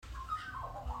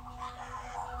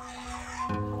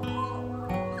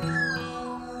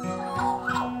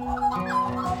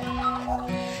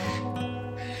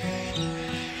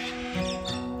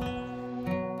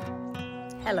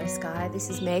Sky. This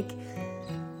is Meg.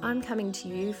 I'm coming to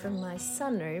you from my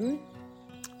sunroom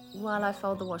while I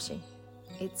fold the washing.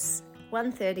 It's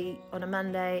 1:30 on a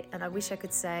Monday, and I wish I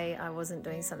could say I wasn't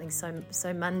doing something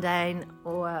so mundane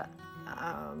or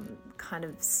kind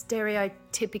of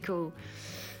stereotypical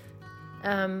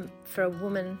for a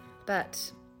woman,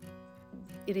 but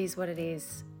it is what it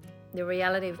is. The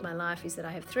reality of my life is that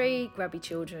I have 3 grubby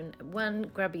children,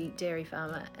 1 grubby dairy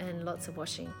farmer, and lots of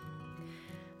washing.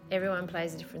 Everyone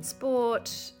plays a different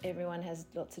sport, everyone has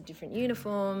lots of different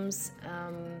uniforms.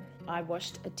 I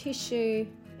washed a tissue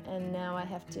and now I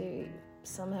have to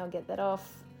somehow get that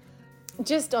off.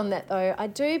 Just on that though, I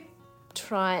do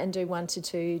try and do 1 to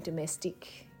 2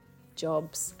 domestic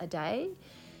jobs a day.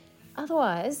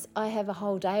 Otherwise, I have a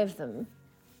whole day of them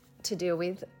to deal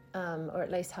with, or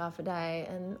at least half a day,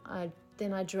 and I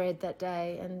dread that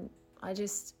day, and I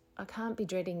can't be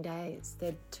dreading days.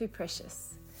 They're too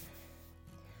precious.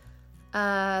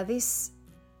 This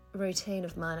routine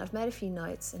of mine, I've made a few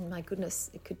notes, and my goodness,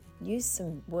 it could use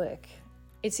some work.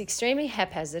 It's extremely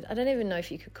haphazard. I don't even know if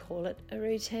you could call it a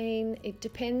routine. It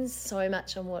depends so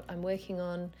much on what I'm working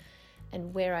on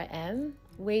and where I am.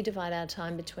 We divide our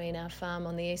time between our farm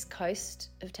on the east coast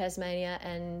of Tasmania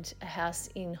and a house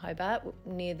in Hobart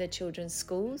near the children's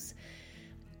schools.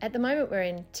 At the moment we're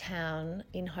in town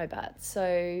in Hobart,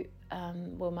 so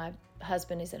my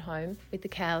husband is at home with the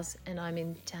cows and I'm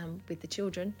in town with the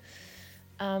children.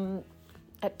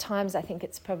 At times I think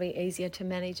it's probably easier to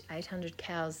manage 800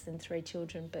 cows than 3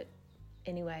 children, but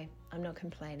anyway, I'm not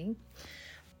complaining.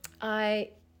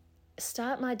 I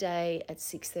start my day at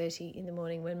 6:30 in the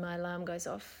morning when my alarm goes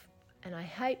off, and I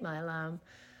hate my alarm.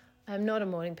 I'm not a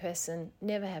morning person,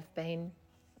 never have been,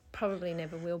 probably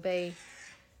never will be.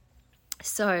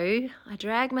 So I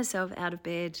drag myself out of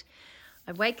bed,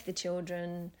 I wake the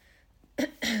children,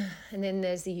 and then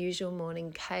there's the usual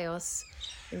morning chaos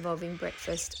involving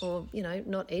breakfast or,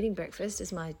 not eating breakfast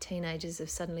as my teenagers have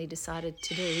suddenly decided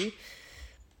to do.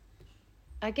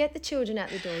 I get the children out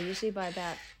the door usually by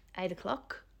about 8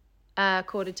 o'clock,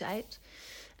 7:45,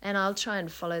 and I'll try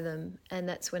and follow them. And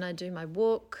that's when I do my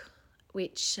walk,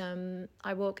 which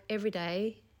I walk every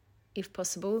day, if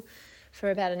possible,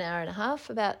 for about an hour and a half,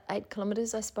 about 8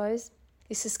 kilometres, I suppose.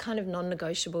 This is kind of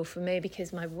non-negotiable for me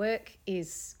because my work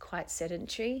is quite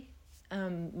sedentary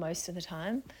most of the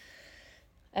time.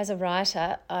 As a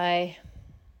writer, I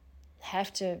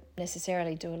have to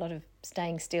necessarily do a lot of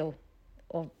staying still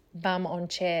or bum on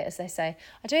chair, as they say.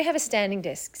 I do have a standing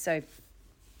desk, so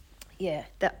yeah,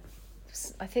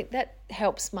 I think that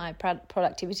helps my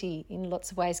productivity in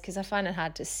lots of ways because I find it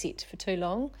hard to sit for too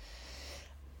long.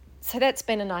 So that's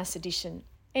been a nice addition.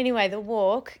 Anyway, the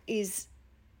walk is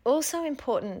also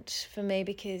important for me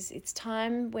because it's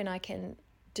time when I can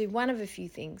do one of a few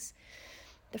things.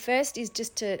 The first is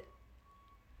just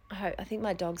I think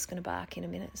my dog's going to bark in a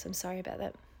minute, so I'm sorry about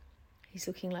that. He's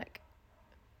looking like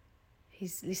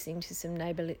he's listening to some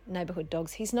neighbourhood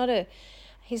dogs. He's not a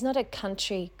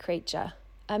country creature.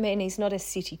 I mean, he's not a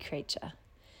city creature,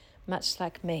 much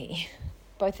like me.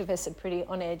 Both of us are pretty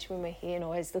on edge when we're here and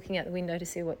always looking out the window to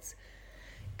see what's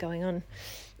going on.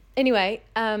 Anyway,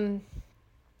 when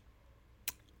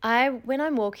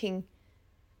I'm walking,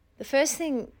 the first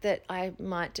thing that I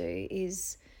might do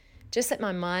is just let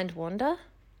my mind wander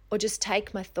or just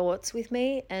take my thoughts with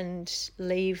me and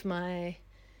leave my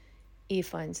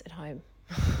earphones at home.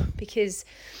 Because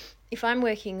if I'm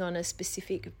working on a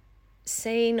specific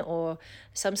scene or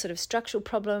some sort of structural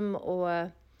problem,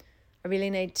 or I really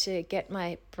need to get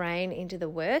my brain into the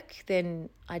work, then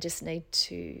I just need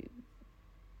to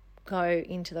go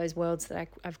into those worlds that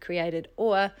I've created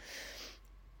or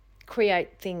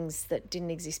create things that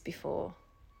didn't exist before.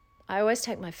 I always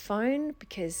take my phone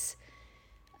because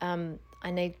I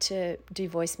need to do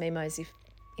voice memos if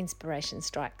inspiration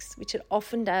strikes, which it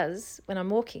often does when I'm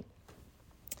walking.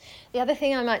 The other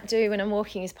thing I might do when I'm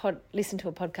walking is listen to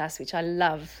a podcast, which I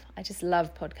love. I just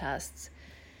love podcasts,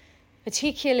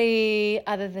 particularly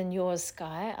other than yours,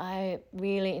 Sky. I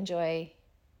really enjoy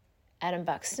Adam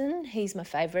Buxton. He's my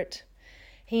favourite.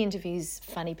 He interviews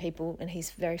funny people and he's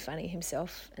very funny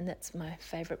himself, and that's my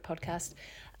favourite podcast.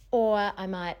 Or I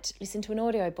might listen to an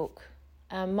audiobook.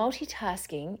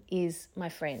 Multitasking is my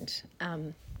friend,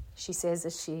 she says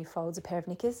as she folds a pair of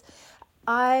knickers.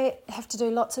 I have to do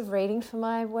lots of reading for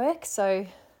my work, so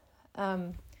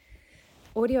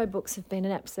audiobooks have been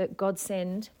an absolute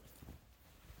godsend.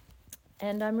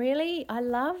 And I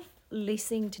love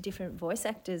listening to different voice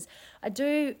actors. I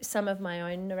do some of my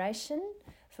own narration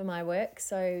for my work,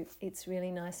 so it's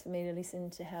really nice for me to listen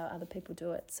to how other people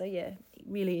do it. So yeah,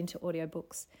 really into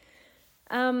audiobooks.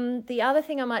 The other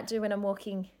thing I might do when I'm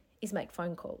walking is make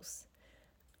phone calls.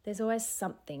 there's always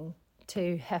something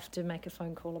to have to make a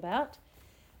phone call about.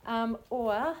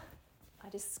 Or I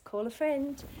just call a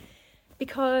friend,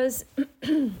 because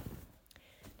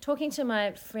talking to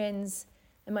my friends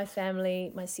and my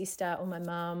family, my sister or my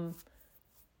mum,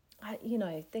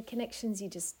 the connections you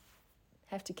just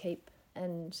have to keep.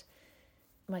 And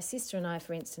my sister and I,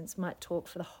 for instance, might talk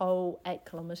for the whole 8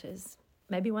 kilometres,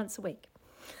 maybe once a week.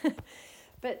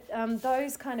 But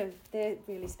those they're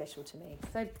really special to me.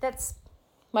 So that's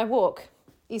my walk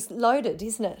is loaded,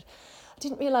 isn't it? I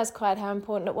didn't realise quite how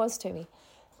important it was to me.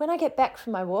 When I get back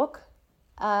from my walk,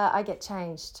 I get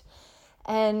changed.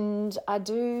 And I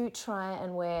do try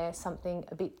and wear something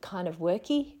a bit kind of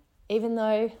worky, even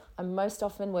though I'm most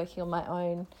often working on my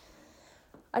own.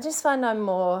 I just find I'm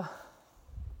more,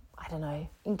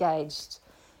 engaged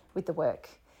with the work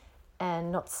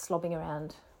and not slobbing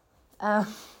around.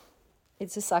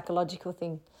 It's a psychological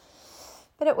thing,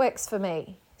 but it works for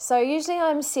me. So usually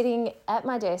I'm sitting at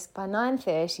my desk by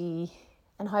 9:30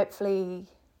 and hopefully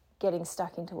getting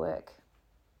stuck into work.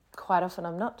 Quite often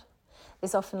I'm not.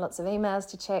 There's often lots of emails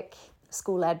to check,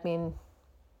 school admin,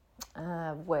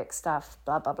 work stuff,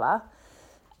 blah, blah, blah.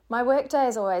 My work day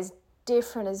is always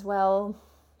different as well.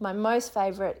 My most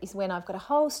favourite is when I've got a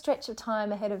whole stretch of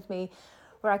time ahead of me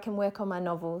where I can work on my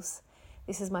novels.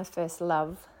 This is my first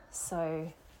love,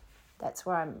 so that's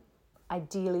where I'm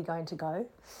ideally going to go.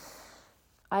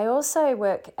 I also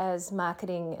work as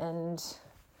marketing and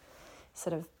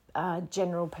sort of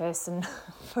general person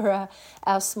for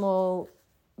our small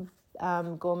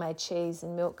gourmet cheese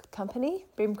and milk company,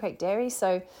 Brim Creek Dairy.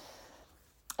 So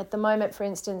at the moment, for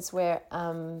instance, we're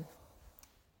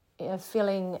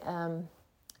filling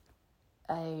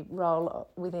a role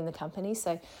within the company.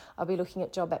 So I'll be looking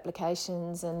at job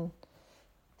applications and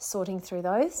sorting through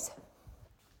those,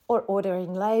 or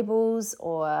ordering labels,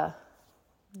 or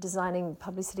designing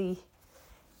publicity,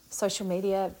 social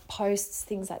media posts,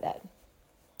 things like that.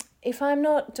 If I'm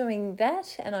not doing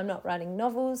that and I'm not writing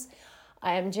novels,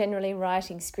 I am generally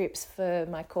writing scripts for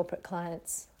my corporate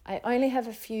clients. I only have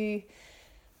a few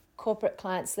corporate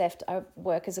clients left. I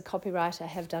work as a copywriter,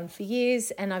 have done for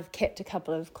years, and I've kept a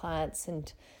couple of clients,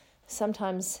 and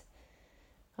sometimes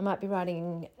I might be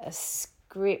writing a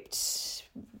script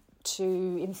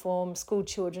to inform school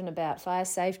children about fire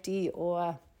safety,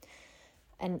 or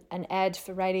an ad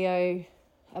for radio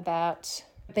about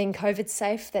being COVID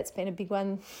safe. That's been a big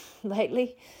one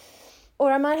lately.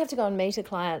 Or I might have to go and meet a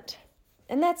client,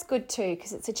 and that's good too,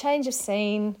 because it's a change of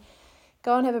scene.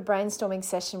 Go and have a brainstorming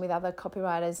session with other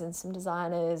copywriters and some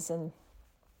designers, and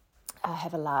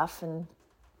have a laugh. And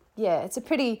yeah, it's a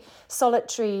pretty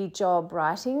solitary job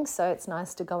writing, so it's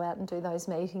nice to go out and do those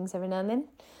meetings every now and then.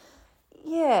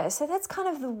 Yeah, so that's kind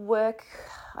of the work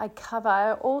I cover.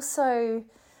 I also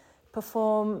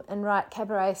perform and write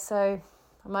cabaret, so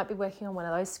I might be working on one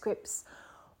of those scripts,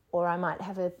 or I might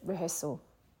have a rehearsal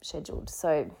scheduled.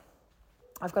 So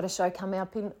I've got a show coming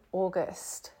up in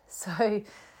August, so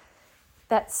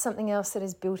that's something else that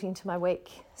is built into my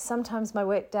week. Sometimes my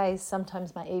work days,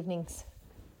 sometimes my evenings.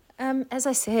 As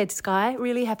I said, Sky,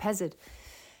 really haphazard.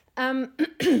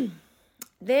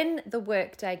 Then the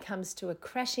work day comes to a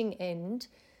crashing end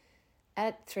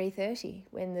at 3:30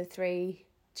 when the 3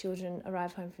 children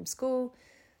arrive home from school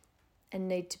and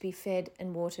need to be fed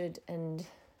and watered. And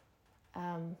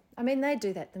they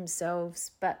do that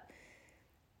themselves, but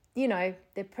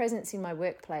their presence in my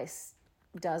workplace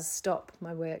does stop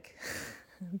my work.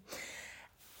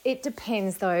 It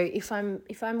depends though. If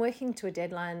I'm working to a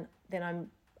deadline, then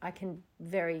I can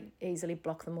very easily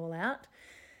block them all out.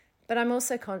 But I'm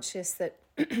also conscious that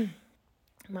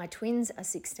my twins are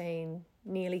 16,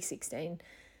 nearly 16,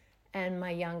 and my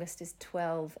youngest is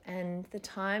 12, and the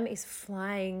time is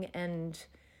flying, and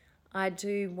I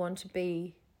do want to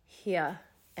be here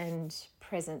and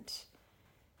present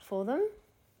for them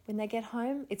when they get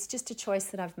home. It's just a choice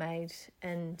that I've made,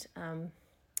 and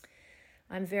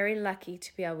I'm very lucky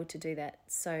to be able to do that.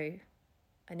 So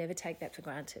I never take that for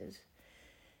granted.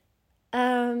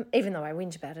 Even though I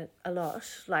whinge about it a lot,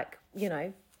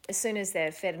 as soon as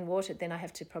they're fed and watered, then I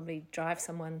have to probably drive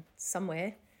someone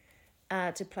somewhere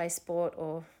to play sport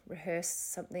or rehearse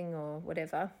something or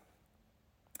whatever.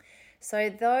 So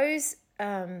those,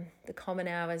 the common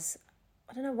hours,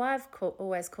 I don't know why I've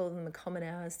always called them the common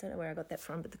hours. Don't know where I got that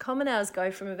from, but the common hours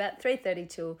go from about 3:30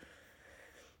 till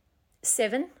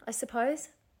 7, I suppose,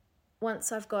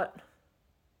 once I've got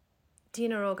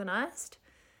dinner organised.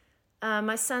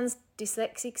 My son's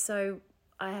dyslexic, so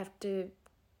I have to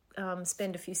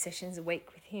spend a few sessions a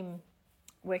week with him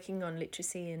working on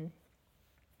literacy and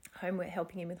homework,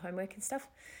 helping him with homework and stuff.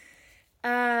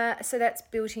 So that's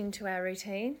built into our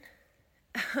routine.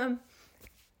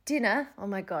 Dinner, oh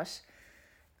my gosh,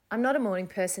 I'm not a morning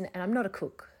person and I'm not a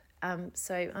cook.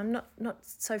 So I'm not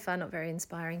so far not very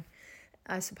inspiring,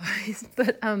 I suppose.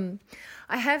 But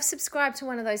I have subscribed to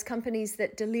one of those companies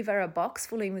that deliver a box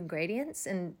full of ingredients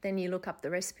and then you look up the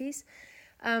recipes.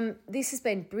 This has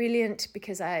been brilliant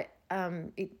because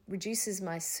it reduces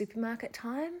my supermarket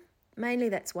time. Mainly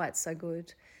that's why it's so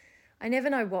good. I never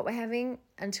know what we're having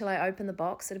until I open the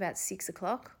box at about 6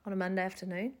 o'clock on a Monday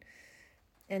afternoon,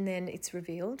 and then it's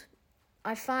revealed.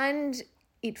 I find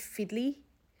it fiddly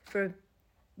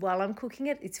while I'm cooking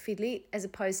it. It's fiddly as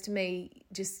opposed to me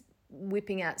just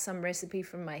whipping out some recipe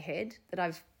from my head that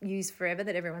I've used forever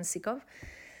that everyone's sick of.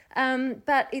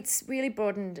 But it's really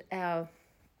broadened our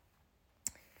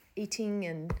eating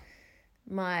and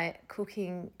my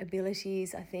cooking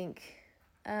abilities, I think.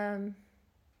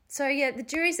 So yeah, the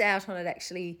jury's out on it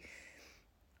actually.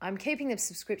 I'm keeping the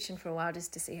subscription for a while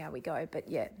just to see how we go. But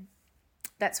yeah,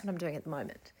 that's what I'm doing at the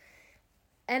moment.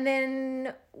 And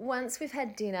then once we've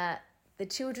had dinner, the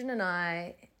children and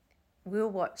I will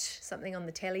watch something on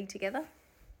the telly together.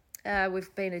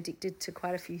 We've been addicted to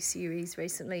quite a few series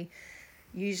recently,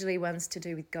 usually ones to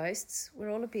do with ghosts. We're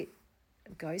all a bit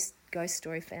ghost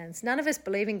story fans. None of us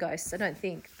believe in ghosts, I don't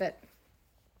think, but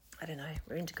I don't know,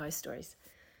 we're into ghost stories.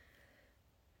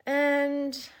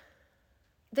 And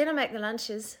then I make the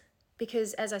lunches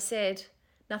because, as I said,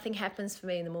 nothing happens for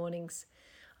me in the mornings.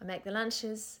 I make the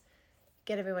lunches,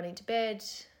 get everyone into bed,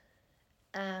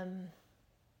 and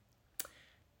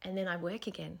then I work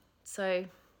again. So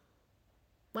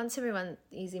once everyone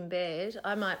is in bed,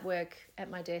 I might work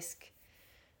at my desk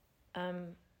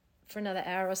for another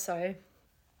hour or so,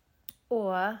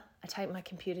 or I take my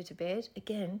computer to bed.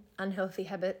 Again, unhealthy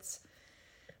habits.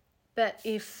 But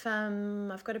if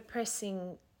I've got a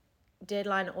pressing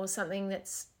deadline or something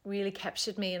that's really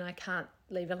captured me and I can't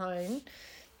leave alone,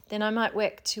 then I might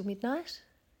work till midnight,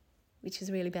 which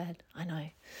is really bad, I know.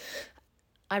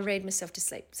 I read myself to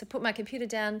sleep. So put my computer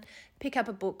down, pick up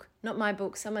a book, not my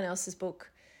book, someone else's book,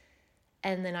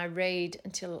 and then I read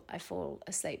until I fall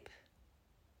asleep,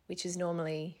 which is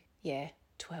normally,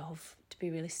 12 to be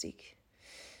realistic.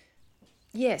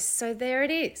 Yes, so there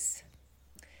it is.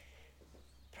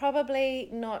 Probably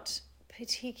not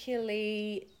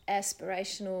particularly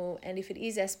aspirational, and if it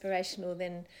is aspirational,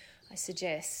 then I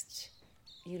suggest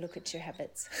you look at your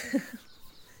habits.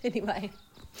 Anyway,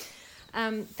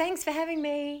 thanks for having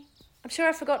me. I'm sure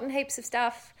I've forgotten heaps of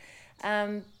stuff,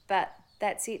 but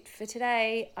that's it for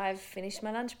today. I've finished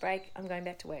my lunch break. I'm going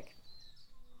back to work.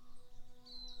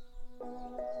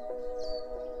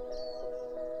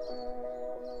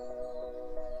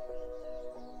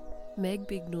 Meg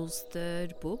Bignell's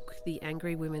third book, The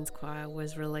Angry Women's Choir,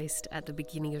 was released at the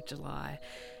beginning of July.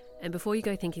 And before you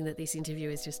go thinking that this interview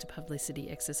is just a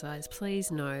publicity exercise, please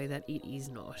know that it is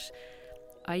not.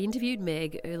 I interviewed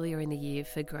Meg earlier in the year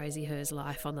for Graziher's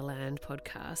Life on the Land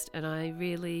podcast, and I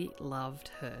really loved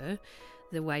her,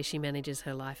 the way she manages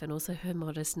her life and also her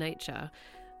modest nature.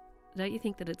 Don't you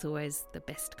think that it's always the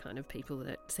best kind of people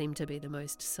that seem to be the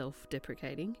most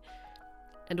self-deprecating?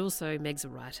 And also, Meg's a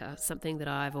writer, something that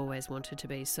I've always wanted to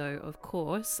be. So, of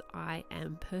course, I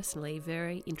am personally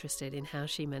very interested in how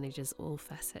she manages all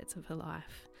facets of her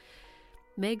life.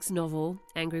 Meg's novel,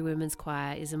 Angry Women's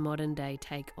Choir, is a modern-day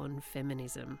take on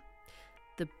feminism.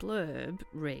 The blurb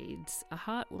reads, a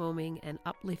heartwarming and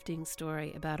uplifting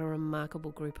story about a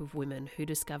remarkable group of women who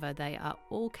discover they are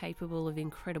all capable of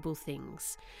incredible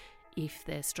things if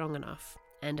they're strong enough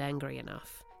and angry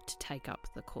enough to take up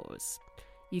the cause.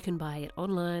 You can buy it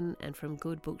online and from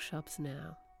good bookshops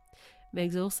now.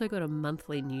 Meg's also got a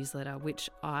monthly newsletter, which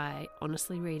I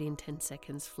honestly read in 10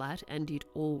 seconds flat, and it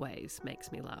always makes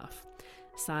me laugh.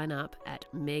 Sign up at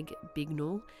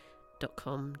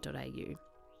megbignell.com.au.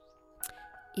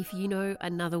 If you know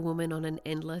another woman on an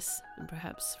endless and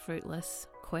perhaps fruitless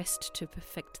quest to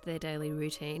perfect their daily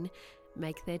routine,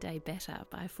 make their day better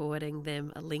by forwarding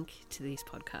them a link to this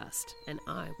podcast, and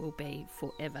I will be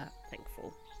forever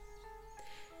thankful.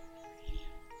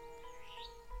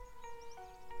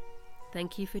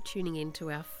 Thank you for tuning in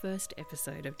to our first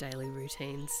episode of Daily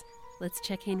Routines. Let's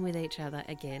check in with each other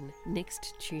again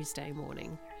next Tuesday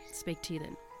morning. Speak to you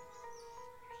then.